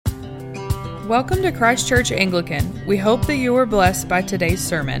Welcome to Christ Church Anglican. We hope that you were blessed by today's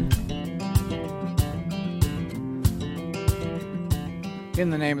sermon.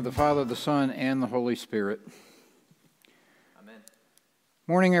 In the name of the Father, the Son, and the Holy Spirit. Amen.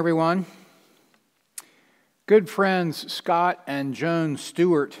 Morning, everyone. Good friends Scott and Joan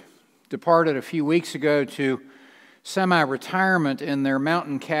Stewart departed a few weeks ago to semi-retirement in their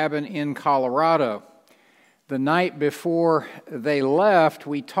mountain cabin in Colorado. The night before they left,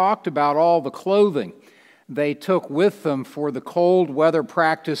 we talked about all the clothing they took with them for the cold weather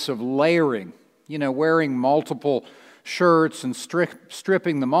practice of layering, wearing multiple shirts and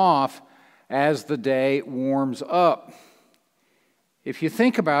stripping them off as the day warms up. If you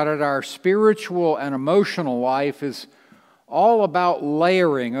think about it, our spiritual and emotional life is all about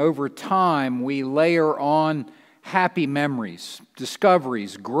layering. Over time, we layer on happy memories,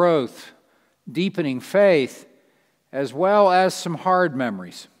 discoveries, growth, deepening faith, as well as some hard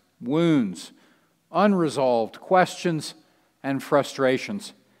memories, wounds, unresolved questions, and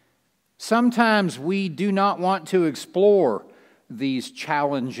frustrations. Sometimes we do not want to explore these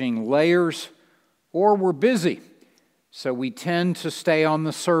challenging layers, or we're busy, so we tend to stay on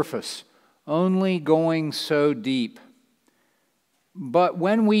the surface, only going so deep. But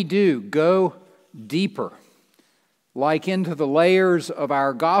when we do go deeper, like into the layers of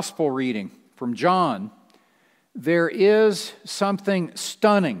our gospel reading from John, there is something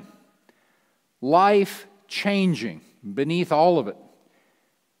stunning, life-changing beneath all of it.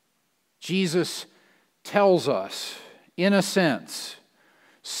 Jesus tells us, in a sense,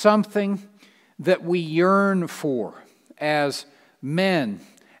 something that we yearn for as men,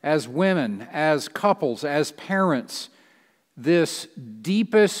 as women, as couples, as parents. This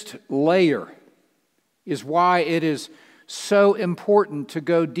deepest layer is why it is so important to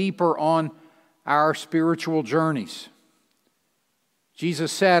go deeper on our spiritual journeys.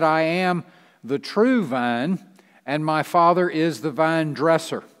 Jesus said, "I am the true vine, and my Father is the vine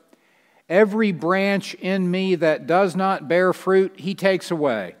dresser. Every branch in me that does not bear fruit, He takes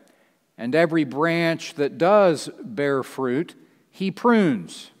away. And every branch that does bear fruit, He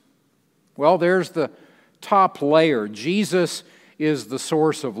prunes." Well, there's the top layer. Jesus is the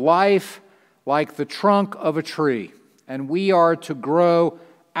source of life, like the trunk of a tree. And we are to grow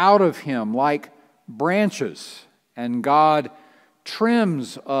out of Him like branches. And God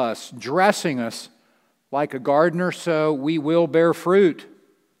trims us, dressing us like a gardener, so we will bear fruit.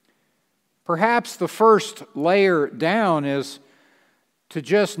 Perhaps the first layer down is to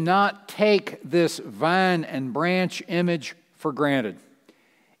just not take this vine and branch image for granted.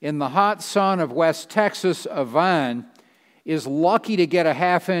 In the hot sun of West Texas, a vine is lucky to get a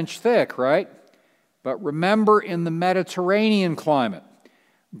half-inch thick, right? But remember, in the Mediterranean climate,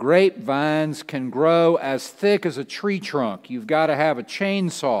 grapevines can grow as thick as a tree trunk. You've got to have a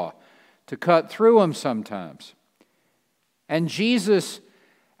chainsaw to cut through them sometimes. And Jesus,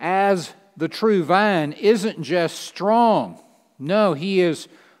 as the true vine, isn't just strong. No, He is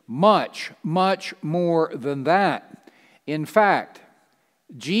much, much more than that. In fact,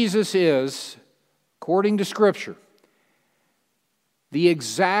 Jesus is, according to Scripture, the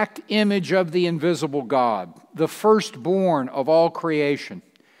exact image of the invisible God, the firstborn of all creation.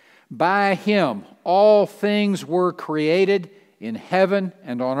 By Him, all things were created in heaven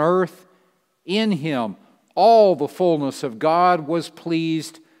and on earth. In Him, all the fullness of God was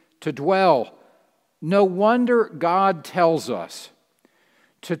pleased to dwell. No wonder God tells us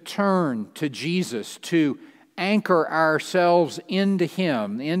to turn to Jesus, to anchor ourselves into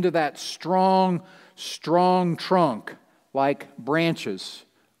Him, into that strong, strong trunk, like branches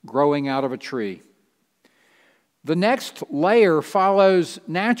growing out of a tree. The next layer follows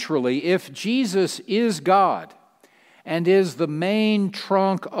naturally. If Jesus is God and is the main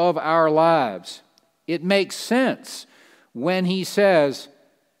trunk of our lives, it makes sense when He says,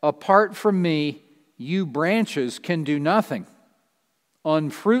 "Apart from me, you branches can do nothing."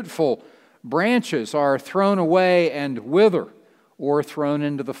 Unfruitful branches are thrown away and wither, or thrown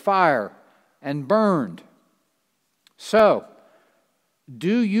into the fire and burned. So,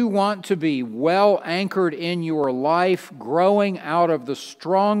 do you want to be well anchored in your life, growing out of the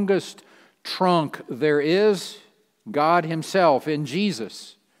strongest trunk there is, God Himself in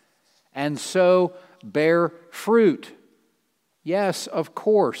Jesus, and so bear fruit? Yes, of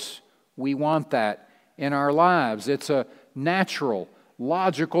course, we want that in our lives. It's a natural,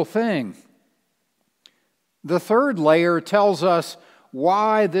 logical thing. The third layer tells us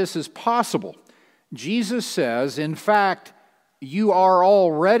why this is possible. Jesus says, in fact, you are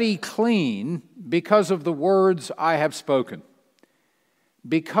already clean because of the words I have spoken.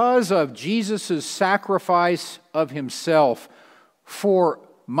 Because of Jesus' sacrifice of Himself for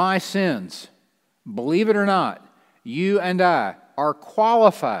my sins, Believe it or not, you and I are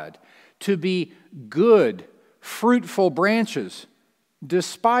qualified to be good, fruitful branches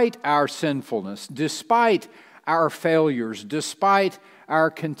despite our sinfulness, despite our failures, despite our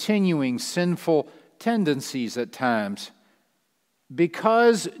continuing sinful tendencies at times.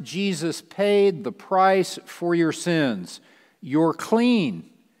 Because Jesus paid the price for your sins, you're clean.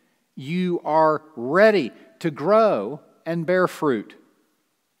 You are ready to grow and bear fruit.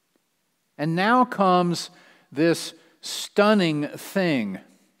 And now comes this stunning thing,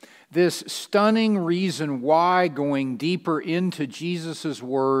 this stunning reason why going deeper into Jesus'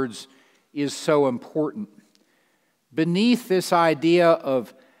 words is so important. Beneath this idea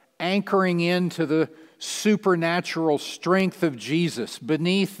of anchoring into the supernatural strength of Jesus,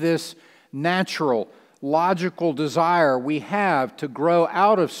 beneath this natural, logical desire we have to grow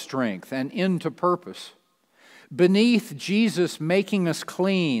out of strength and into purpose, beneath Jesus making us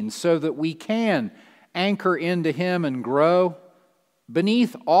clean so that we can anchor into Him and grow,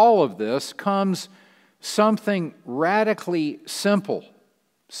 beneath all of this comes something radically simple,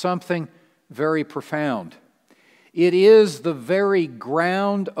 something very profound. It is the very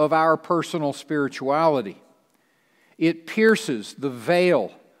ground of our personal spirituality. It pierces the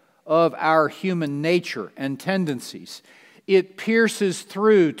veil of our human nature and tendencies. It pierces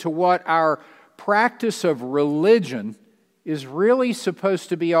through to what our practice of religion is really supposed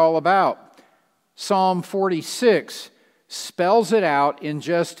to be all about. Psalm 46 spells it out in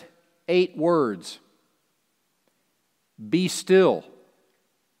just 8 words. Be still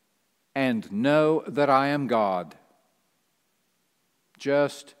and know that I am God.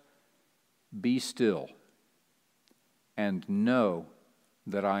 Just be still and know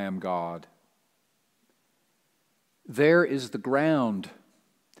that I am God. There is the ground.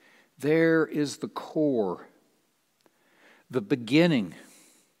 There is the core, the beginning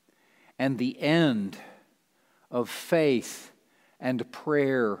and the end of faith and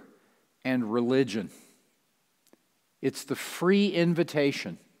prayer and religion. It's the free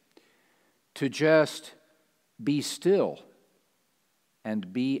invitation to just be still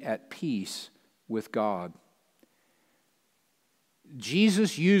and be at peace with God.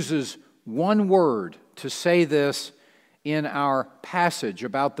 Jesus uses one word to say this in our passage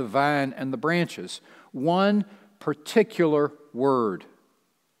about the vine and the branches. One particular word: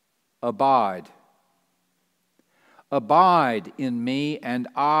 abide. Abide in me and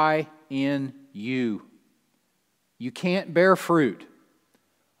I in you. You can't bear fruit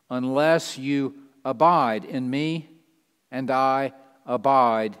unless you abide in me and I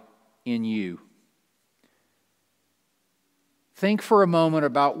abide in you. Think for a moment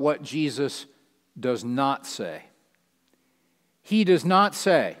about what Jesus does not say. He does not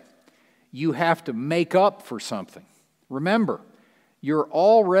say you have to make up for something. Remember, you're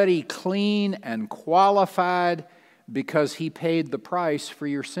already clean and qualified because He paid the price for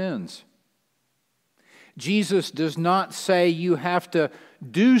your sins. Jesus does not say you have to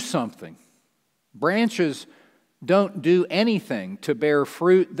do something. Branches don't do anything to bear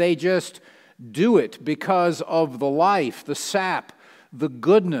fruit. They just do it because of the life, the sap, the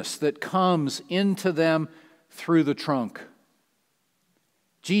goodness that comes into them through the trunk.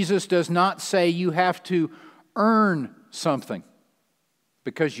 Jesus does not say you have to earn something,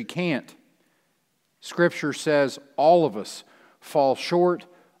 because you can't. Scripture says all of us fall short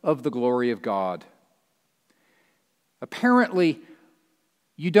of the glory of God. Apparently,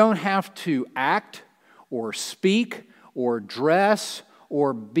 you don't have to act or speak or dress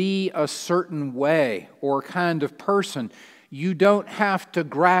or be a certain way or kind of person. You don't have to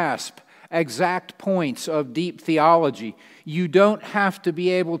grasp exact points of deep theology. You don't have to be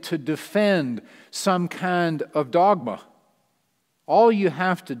able to defend some kind of dogma. All you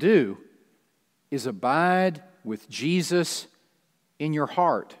have to do is abide with Jesus in your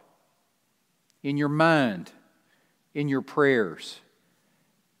heart, in your mind, in your prayers,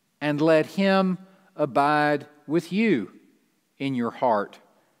 and let Him abide with you in your heart,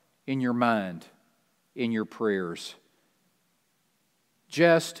 in your mind, in your prayers.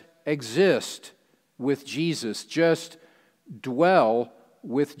 Just exist with Jesus. Just dwell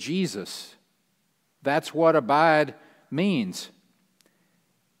with Jesus. That's what abide means.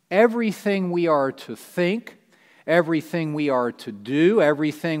 Everything we are to think, everything we are to do,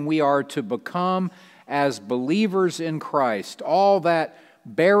 everything we are to become as believers in Christ, all that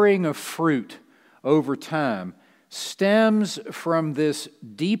bearing of fruit over time stems from this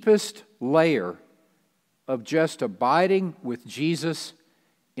deepest layer of just abiding with Jesus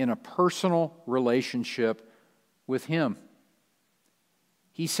in a personal relationship with Him.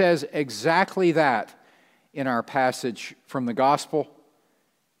 He says exactly that in our passage from the Gospel.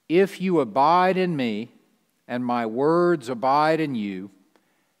 If you abide in me, and my words abide in you,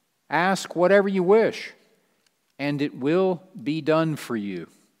 ask whatever you wish, and it will be done for you.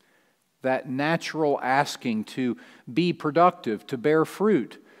 That natural asking to be productive, to bear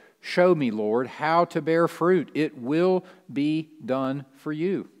fruit. Show me, Lord, how to bear fruit. It will be done for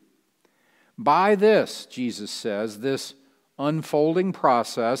you. By this, Jesus says, this unfolding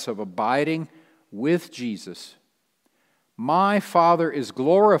process of abiding with Jesus, my Father is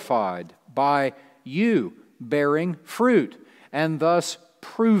glorified by you bearing fruit and thus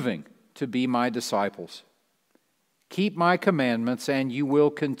proving to be my disciples. Keep my commandments, and you will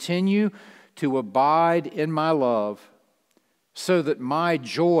continue to abide in my love, so that my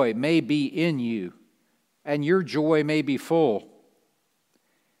joy may be in you, and your joy may be full.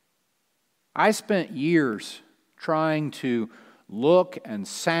 I spent years trying to look and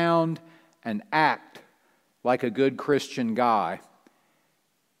sound and act like a good Christian guy.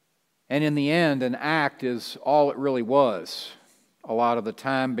 And in the end, an act is all it really was a lot of the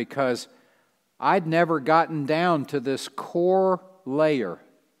time, because I'd never gotten down to this core layer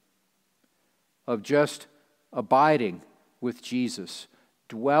of just abiding with Jesus,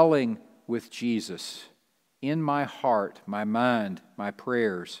 dwelling with Jesus in my heart, my mind, my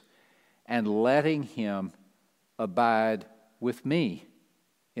prayers, and letting Him abide with me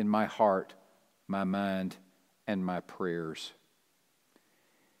in my heart, my mind, and my prayers.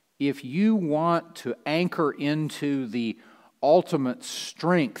 If you want to anchor into the ultimate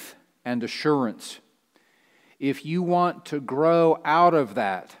strength and assurance, if you want to grow out of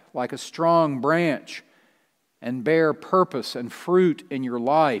that like a strong branch and bear purpose and fruit in your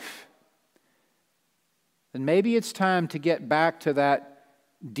life, then maybe it's time to get back to that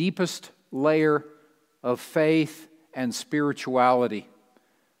deepest layer of faith and spirituality,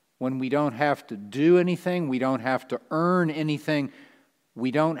 when we don't have to do anything, we don't have to earn anything, we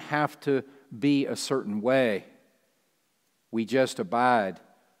don't have to be a certain way. We just abide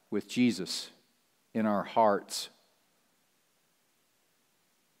with Jesus in our hearts.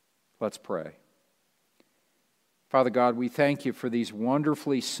 Let's pray. Father God, we thank you for these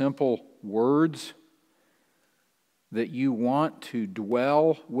wonderfully simple words, that you want to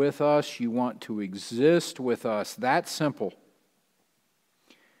dwell with us, you want to exist with us. That simple.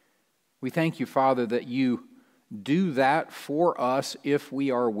 We thank you, Father, that you do that for us if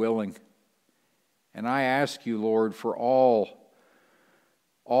we are willing. And I ask you, Lord, for all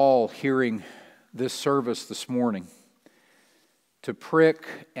hearing this service this morning, to prick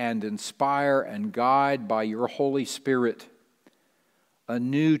and inspire and guide by your Holy Spirit a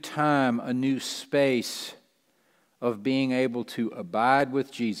new time, a new space of being able to abide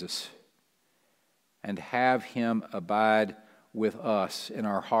with Jesus and have Him abide with us in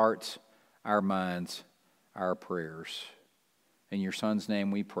our hearts, our minds, our prayers. In your Son's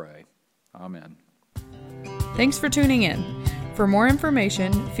name we pray. Amen. Thanks for tuning in. For more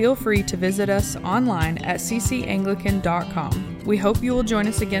information, feel free to visit us online at ccanglican.com. We hope you will join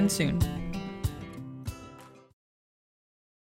us again soon.